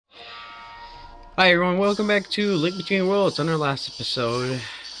Hi everyone, welcome back to Link Between Worlds. On our last episode,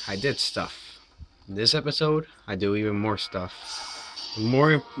 I did stuff. In this episode, I do even more stuff.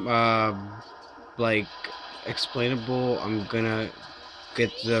 More, like, explainable. I'm gonna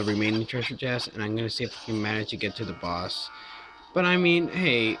get the remaining treasure chest, and I'm gonna see if we can manage to get to the boss. But I mean,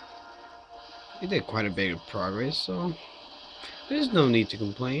 hey, we did quite a bit of progress, so there's no need to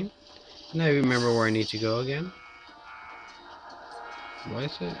complain. And I remember where I need to go again. What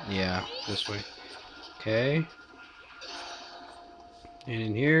is it? Yeah, this way. Okay. And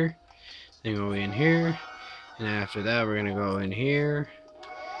in here. Then go in here. And after that, we're gonna go in here.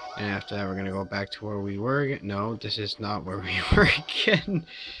 And after that, we're gonna go back to where we were again. No, this is not where we were again.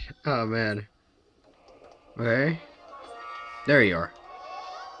 Oh, man. Okay. There you are.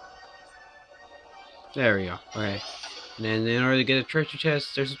 There we go. Okay. And then in order to get a treasure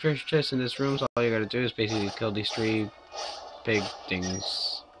chest, there's a treasure chest in this room. So all you gotta do is basically kill these 3 big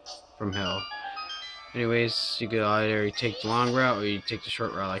things from hell. Anyways, you could either take the long route or you take the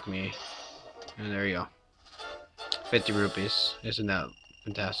short route like me. And there you go. 50 rupees. Isn't that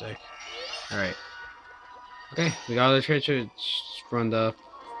fantastic? Alright. Okay, we got all the treasure from the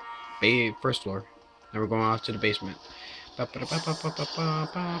first floor. Now we're going off to the basement.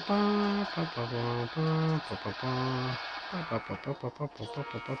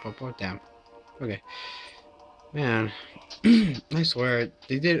 Damn. Okay. Man, I swear,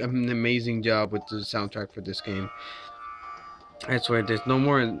 they did an amazing job with the soundtrack for this game. I swear, there's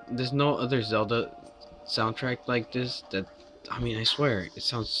no other Zelda soundtrack like this that, I mean, I swear, it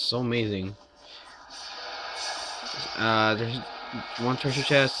sounds so amazing. There's one treasure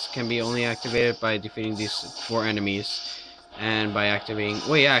chest can be only activated by defeating these 4 enemies, and by activating.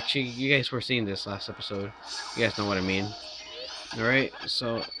 Wait, yeah, actually, you guys were seeing this last episode. You guys know what I mean. All right,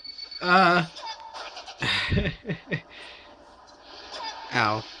 so, ow.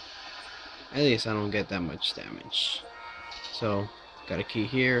 At least I don't get that much damage. So, got a key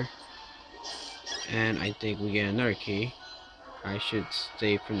here, and I think we get another key. I should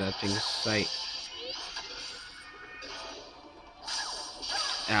stay from that thing's sight.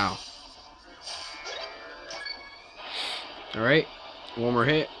 Ow. Alright, one more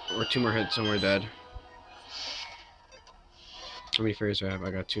hit, or 2 more hits, and we're dead. How many fairies do I have?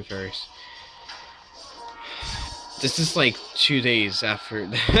 I got 2 fairies. This is like 2 days after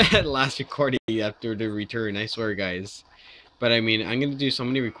the last recording, after the return, I swear, guys. But I mean, I'm gonna do so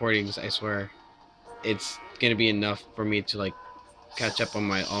many recordings, I swear. It's gonna be enough for me to, like, catch up on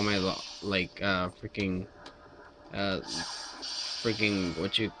all my, like, freaking,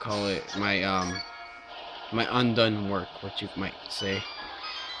 what you call it, my undone work, what you might say.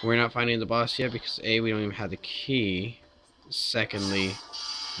 We're not finding the boss yet because A, we don't even have the key. Secondly,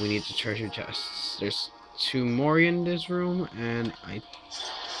 we need the treasure chests. There's 2 more in this room, and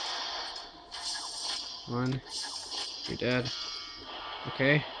one, you're dead.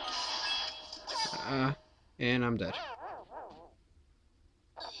 Okay. And I'm dead.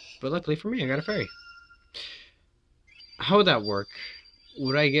 But luckily for me, I got a fairy. How would that work?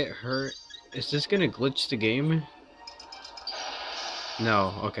 Would I get hurt? Is this gonna glitch the game?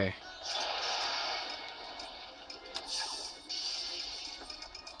 No, okay.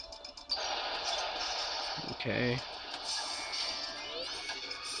 Okay.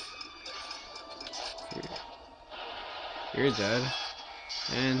 You're dead.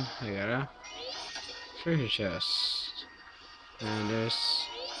 And I got a treasure chest. And there's...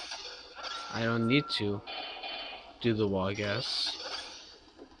 I don't need to do the wall, I guess.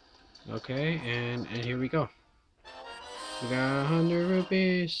 Okay, and here we go. We got 100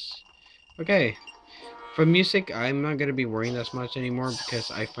 rupees. Okay. For music, I'm not gonna be worrying that much anymore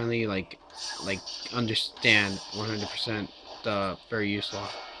because I finally like understand 100% the fair use law,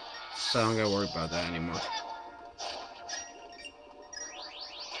 so I don't gotta worry about that anymore.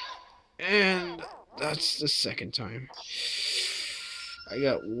 And that's the second time. I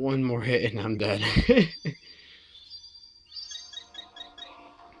got one more hit and I'm dead.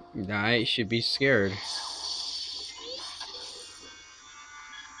 I should be scared.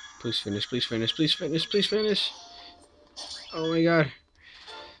 Please finish, please finish, please finish, please finish. Oh my god.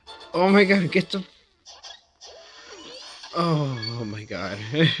 Oh my god, get the... Oh my god.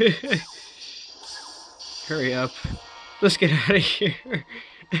 Hurry up. Let's get out of here.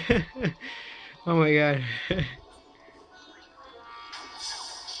 Oh my god.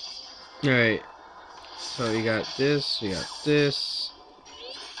 Alright. So we got this,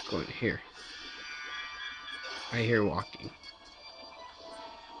 Going here. I hear walking.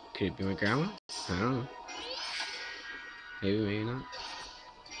 Could it be my grandma? I don't know. Maybe, maybe not.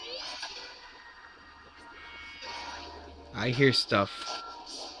 I hear stuff.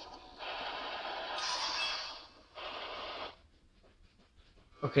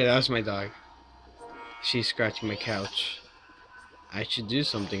 Okay, that was my dog. She's scratching my couch. I should do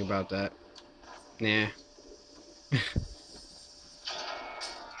something about that. Nah.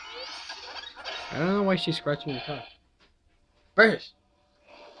 I don't know why she's scratching the couch. Precious!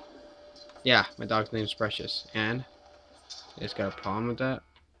 Yeah, my dog's name's Precious. And? It's got a problem with that?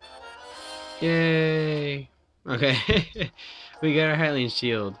 Yay! Okay. We got our Hylian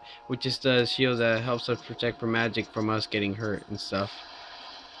shield, which is the shield that helps us protect from magic from us getting hurt and stuff.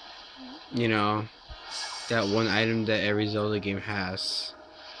 You know, that one item that every Zelda game has.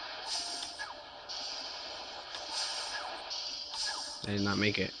 I did not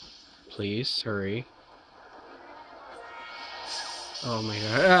make it. Please, hurry. Oh my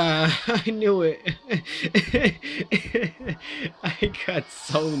god. Ah, I knew it. I got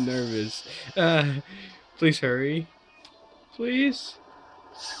so nervous. Please hurry. Please.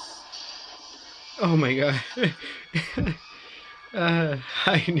 Oh my god.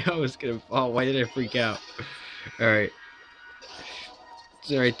 I know it's gonna fall. Why did I freak out? Alright.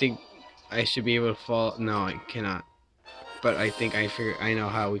 So I think I should be able to fall. No, I cannot. But I think I know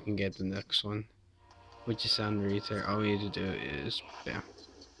how we can get the next one. Which is sound reads there. All we need to do is bam.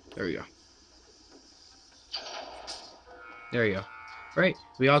 There we go. There we go. Right.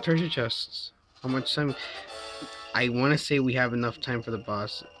 We all treasure chests. How much time? I want to say we have enough time for the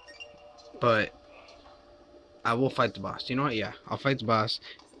boss. But I will fight the boss. You know what? Yeah. I'll fight the boss.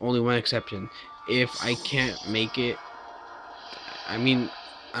 Only one exception. If I can't make it. I mean,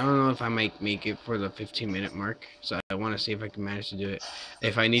 I don't know if I might make it for the 15-minute mark. So I want to see if I can manage to do it.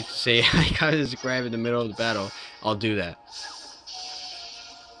 If I need to say I gotta just grab in the middle of the battle, I'll do that.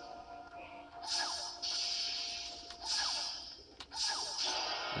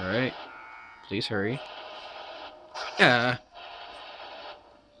 Alright. Please hurry. Yeah.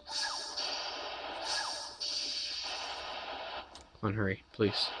 Come on, hurry,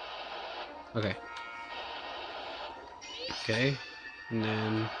 please. Okay. Okay. And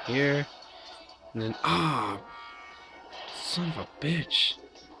then here. And then ah, son of a bitch.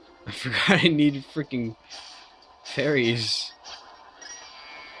 I forgot I need freaking fairies.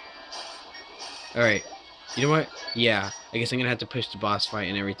 Alright. You know what? Yeah. I guess I'm gonna have to push the boss fight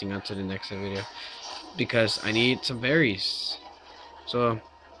and everything onto the next video. Because I need some fairies. So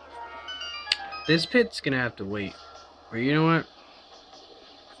this pit's gonna have to wait. Or you know what?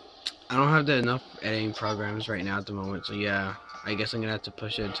 I don't have enough editing programs right now at the moment, so yeah, I guess I'm gonna have to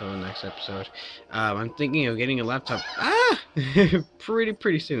push it until the next episode. I'm thinking of getting a laptop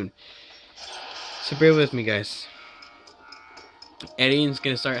pretty soon. So bear with me, guys. Editing's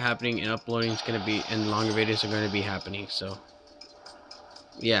gonna start happening, and uploading's gonna be, and longer videos are gonna be happening. So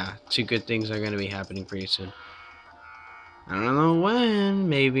yeah, two good things are gonna be happening pretty soon. I don't know when,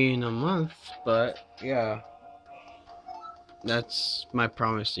 maybe in a month, but yeah. That's my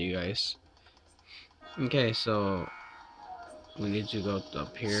promise to you guys. Okay, so we need to go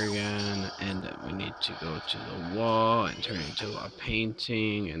up here again, and then we need to go to the wall and turn it into a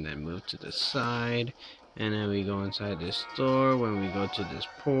painting, and then move to the side, and then we go inside this door when we go to this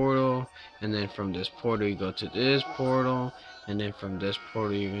portal, and then from this portal you go to this portal, and then from this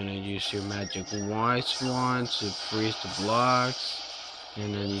portal you're gonna use your magic white wand to freeze the blocks.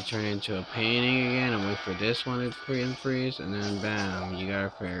 And then you turn it into a painting again and wait for this one to freeze, and then bam, you got our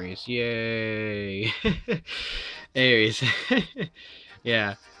fairies. Yay! Aries.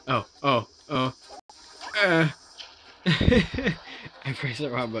 Yeah. Oh. I pressed the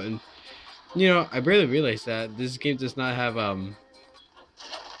wrong button. You know, I barely realized that this game does not have a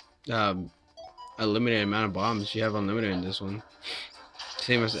limited amount of bombs. You have unlimited in this one.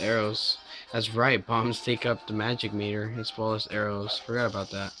 Same as arrows. That's right, bombs take up the magic meter as well as arrows. Forgot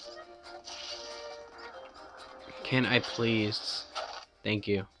about that. Can I please? Thank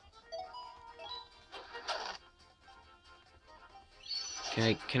you.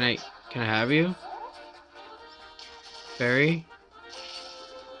 Can I have you? Fairy?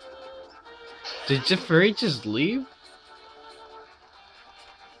 Did the fairy just leave?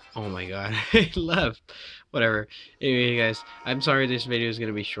 Oh my god, he left. Whatever. Anyway, guys, I'm sorry this video is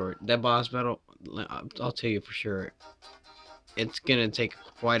gonna be short. That boss battle, I'll tell you for sure, it's gonna take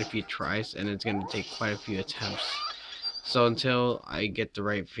quite a few tries, and it's gonna take quite a few attempts. So until I get the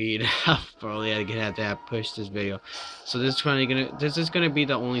right feed, I'll probably have to push this video. So this is gonna be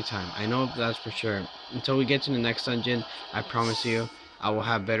the only time. I know that's for sure. Until we get to the next dungeon, I promise you, I will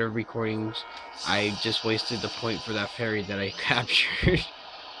have better recordings. I just wasted the point for that fairy that I captured.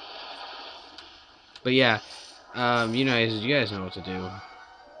 But yeah, you guys know what to do.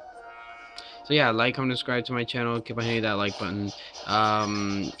 So yeah, like, comment, subscribe to my channel. Keep on hitting that like button.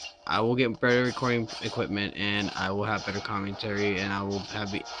 I will get better recording equipment, and I will have better commentary, and I will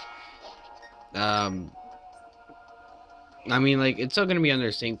have I mean, like, it's still gonna be under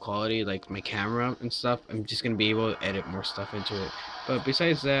the same quality, like my camera and stuff. I'm just gonna be able to edit more stuff into it. But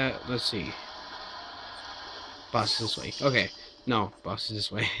besides that, let's see. Boss is this way. Okay. No, boss is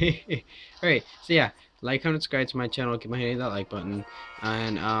this way. Alright, so yeah, like, comment, subscribe to my channel. Keep on hitting that like button.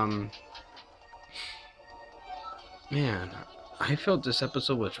 And, man, I felt this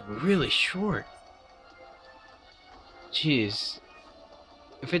episode was really short. Jeez.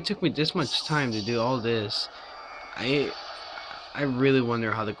 If it took me this much time to do all this, I really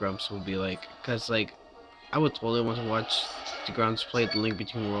wonder how the Grumps will be like. Because, like, I would totally want to watch the Grumps play The Link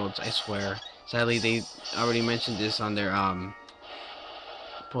Between Worlds, I swear. Sadly, they already mentioned this on their,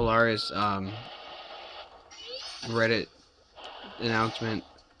 Polaris, Reddit announcement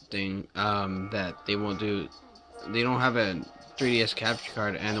thing, that they won't do. They don't have a 3DS capture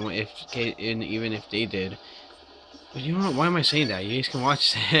card, and even if they did, but you know what? Why am I saying that? You guys can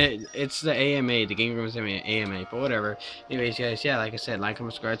watch it. It's the AMA, the Game Grumps AMA, but whatever. Anyways, guys, yeah, like I said, like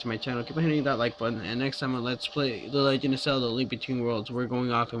and subscribe to my channel. Keep on hitting that like button, and next time on Let's Play The Legend of Zelda: Link Between Worlds, we're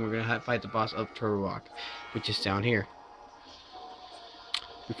going off and we're gonna fight the boss of Turtle Rock, which is down here.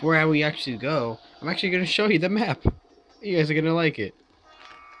 Before we actually go, I'm actually gonna show you the map. You guys are gonna like it.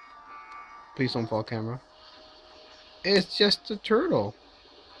 Please don't fall, camera. It's just a turtle.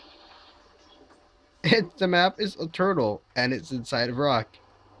 The map is a turtle, and it's inside of rock.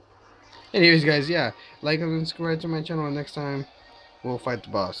 Anyways, guys, yeah, like and subscribe to my channel, and next time we'll fight the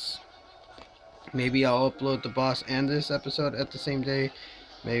boss. Maybe I'll upload the boss and this episode at the same day.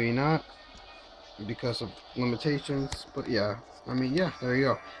 Maybe not, because of limitations. But yeah, I mean, yeah, there you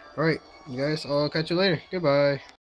go. Alright, guys, I'll catch you later. Goodbye.